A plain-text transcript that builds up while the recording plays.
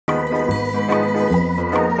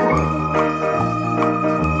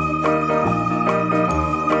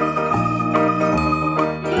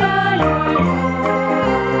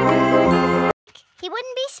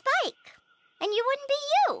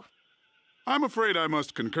I'm afraid I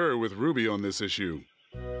must concur with Ruby on this issue.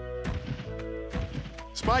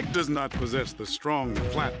 Spike does not possess the strong,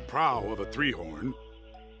 flat prow of a three-horn,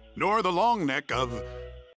 nor the long neck of...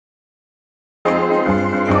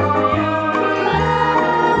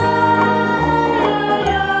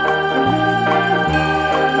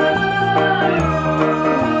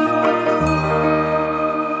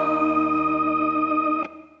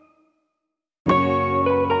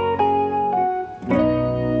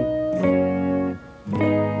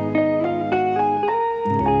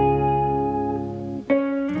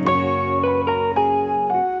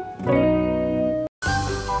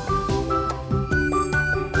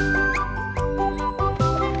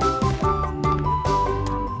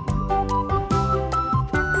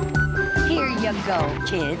 Go,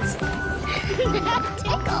 kids.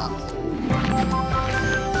 Tickle.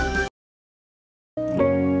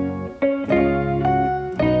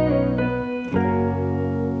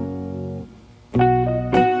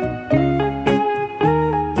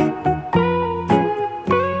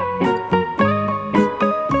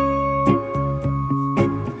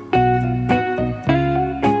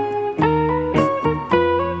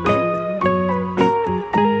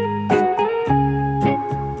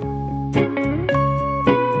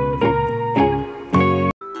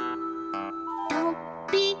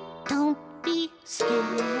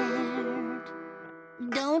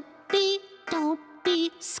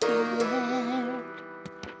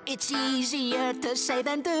 It's easier to say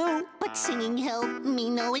than do, but singing helped me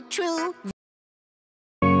know it true.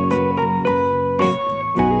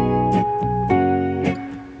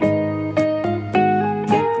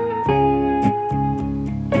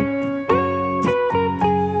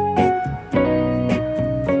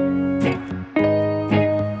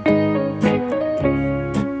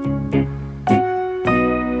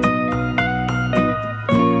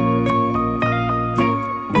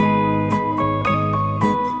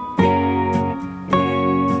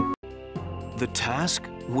 The task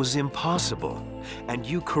was impossible, and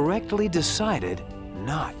you correctly decided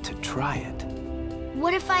not to try it.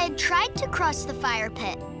 What if I had tried to cross the fire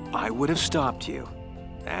pit? I would have stopped you,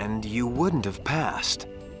 and you wouldn't have passed.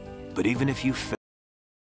 But even if you failed,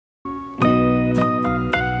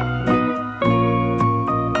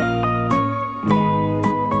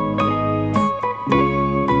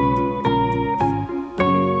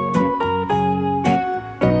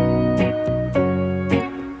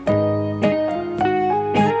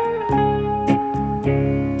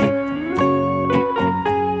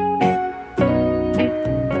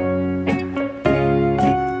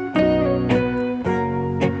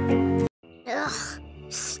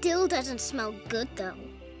 doesn't smell good, though.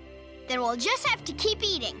 Then we'll just have to keep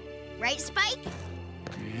eating. Right, Spike?